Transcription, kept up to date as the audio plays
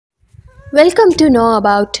Welcome to know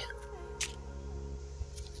about.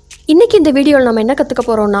 இன்றைக்கி இந்த வீடியோவில் நம்ம என்ன கற்றுக்க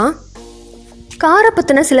போகிறோன்னா, காரை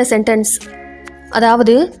பற்றின சில சென்டென்ஸ்.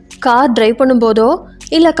 அதாவது கார் டிரைவ் பண்ணும்போதோ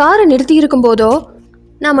இல்லை காரை நிறுத்தி இருக்கும்போதோ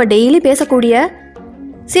நாம் டெய்லி பேசக்கூடிய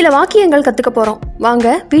சில வாக்கியங்கள் கற்றுக்க போகிறோம்.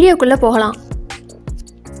 வாங்க வீடியோக்குள்ளே போகலாம்.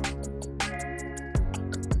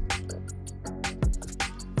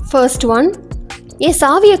 ஃபர்ஸ்ட் ஒன், ஏன்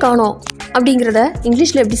சாவியை காணோம் அப்படிங்கிறத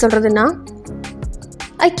இங்கிலீஷில் எப்படி சொல்கிறதுன்னா,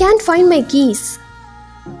 I can't find my keys.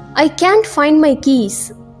 I can't find my keys.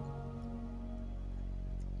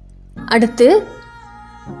 அடுத்து,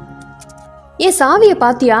 ஏன் சாவியை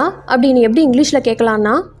பாத்தியா அப்படின்னு எப்படி இங்கிலீஷில்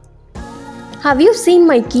கேட்கலான்னா, Have you seen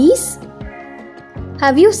my keys?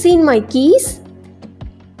 Have you seen my keys?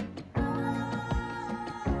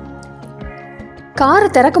 காரை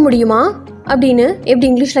திறக்க முடியுமா அப்படின்னு எப்படி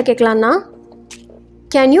இங்கிலீஷில் கேட்கலான்னா,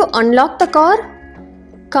 Can you unlock the car?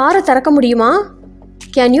 காரை திறக்க முடியுமா?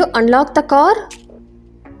 Can you unlock the car?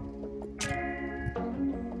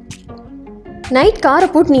 Night காரை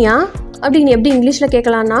பூட்டினியா அப்படின்னு எப்படி இங்கிலீஷில்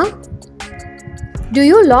கேட்கலான்னா, Do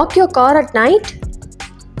you lock your car at night?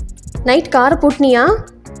 Night காரை பூட்டினியா?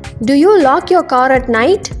 Do you lock your car at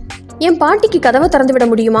night? என் பாட்டிக்கு கதவை திறந்து விட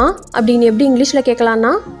முடியுமா அப்படின்னு எப்படி இங்கிலீஷில்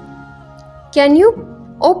கேட்கலான்னா, Can you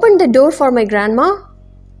open the door for my grandma?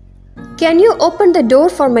 Can you open the door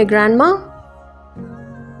for my grandma?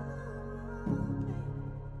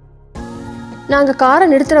 நாங்கள் காரை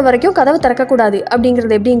நிறுத்துகிற வரைக்கும் கதவை திறக்கக்கூடாது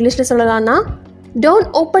அப்படிங்கிறது எப்படி இங்கிலீஷில் சொல்லலாம்னா, Don't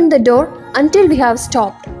open the door until we have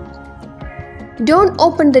stopped. Don't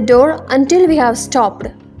open the door until we have stopped.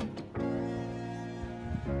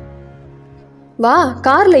 வா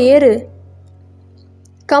காரில் ஏறு.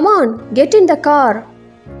 Come on, get in the car.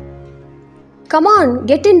 Come on,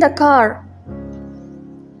 get in the car.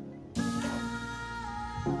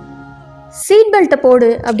 Seat பெல்ட்டை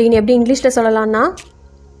போடு அப்படின்னு எப்படி இங்கிலீஷில் சொல்லலாம்னா,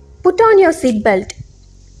 Put on your seat belt.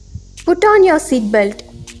 Put on your seat belt.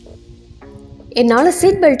 என்னால்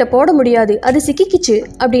சீட் பெல்ட்டை போட முடியாது, அது சிக்கிக்கிச்சு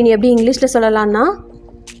அப்படின்னு எப்படி இங்கிலீஷில் சொல்லலாம்னா,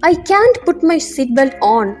 I can't put my seat belt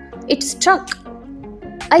on. It's stuck.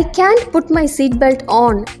 I can't put my seat belt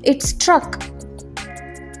on. It's stuck.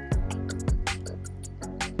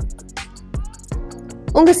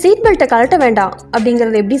 உங்கள் சீட் பெல்ட்டை கழட்ட வேண்டாம்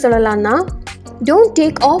அப்படிங்கிறது எப்படி சொல்லலாம்னா, Don't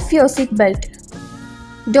take off your seat belt.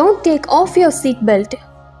 Don't take off your seat belt.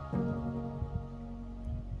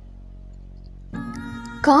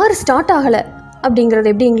 Car start ஆகலை அப்படிங்கிறது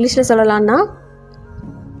எப்படி இங்கிலீஷில் சொல்லலாம்னா,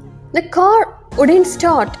 The car wouldn't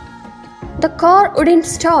start. The car wouldn't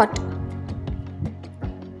start.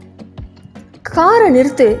 காரை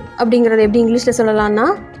நிறுத்து அப்படிங்கிறது எப்படி இங்கிலீஷில் சொல்லலாம்னா,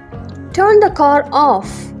 Turn the car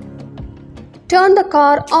off. Turn the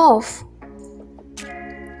car off.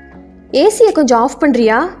 ஏசியை கொஞ்சம் ஆஃப்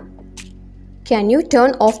பண்ணுறியா? Can you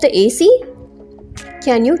turn off the AC?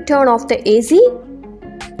 Can you turn off the AC?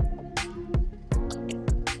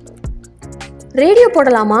 Radio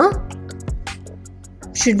போடலாமா?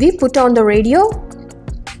 Should we put on the radio?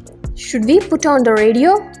 Should we put on the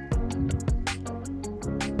radio?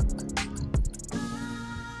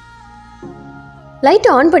 Light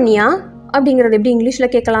on பண்ணியா அப்படிங்கிறது எப்படி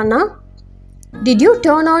இங்கிலீஷில் கேட்கலான்னா, Did you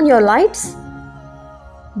turn on your lights?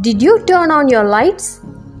 Did you turn on your lights?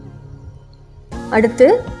 அடுத்து,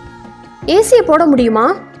 ஏசியை போட முடியுமா?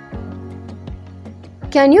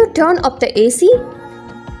 Can you turn up the AC?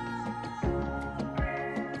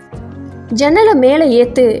 ஜன்னலை மேலே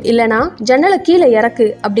ஏற்று இல்லைனா ஜன்னலை கீழே இறக்கு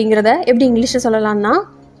அப்படிங்கிறத எப்படி இங்கிலீஷில் சொல்லலாம்னா,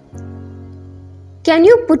 Can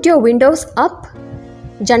you put your windows up?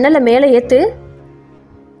 ஜன்னலை மேலே ஏற்று.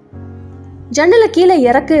 ஜன்னலை கீழே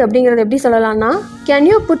இறக்கு அப்படிங்கிறத எப்படி சொல்லலாம்னா, Can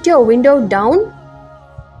you put your window down?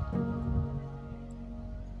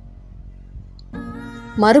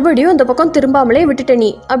 மறுபடியும் இந்த பக்கம் திரும்பாமலே விட்டுட்ட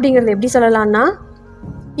நீ அப்படிங்கிறத எப்படி சொல்லலாம்னா,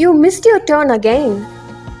 You missed your turn again.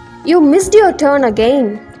 You missed your turn again.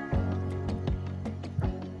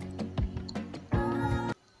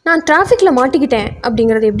 நான் டிராஃபிக்கில் மாட்டிக்கிட்டேன்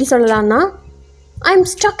அப்படிங்கிறது எப்படி சொல்லலாம்னா, I'm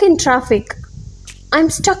stuck in traffic. I'm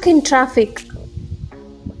stuck in traffic.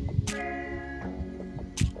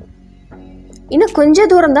 இன்னும் கொஞ்சம்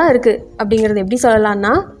தூரம் தான் இருக்குது அப்படிங்கிறது எப்படி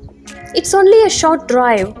சொல்லலாம்னா, It's only a short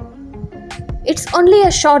drive. It's only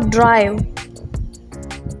a short drive.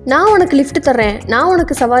 நான் உனக்கு லிஃப்ட் தர்றேன், நான்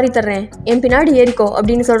உனக்கு சவாரி தர்றேன், என் பின்னாடி ஏறிக்கோ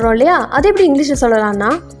அப்படின்னு சொல்கிறோம் இல்லையா, அது எப்படி இங்கிலீஷில்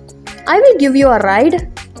சொல்லலாம்னா, I will give you a ride.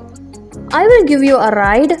 I will give you a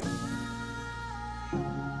ride.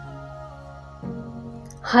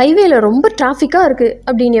 ஹைவேல ரொம்ப டிராஃபிக்காக இருக்குது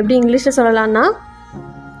அப்படின்னு எப்படி இங்கிலீஷில் சொல்லலாம்னா,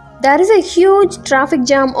 There is a huge traffic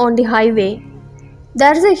jam on the highway.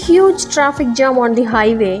 There is a huge traffic jam on the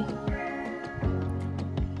highway.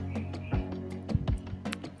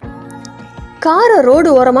 காரை ரோடு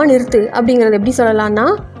ஓரமாக நிறுத்து அப்படிங்கிறது எப்படி சொல்லலாம்னா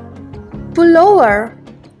pull over.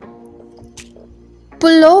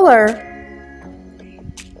 Pull over.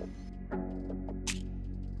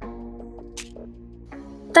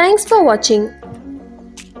 Thanks for watching.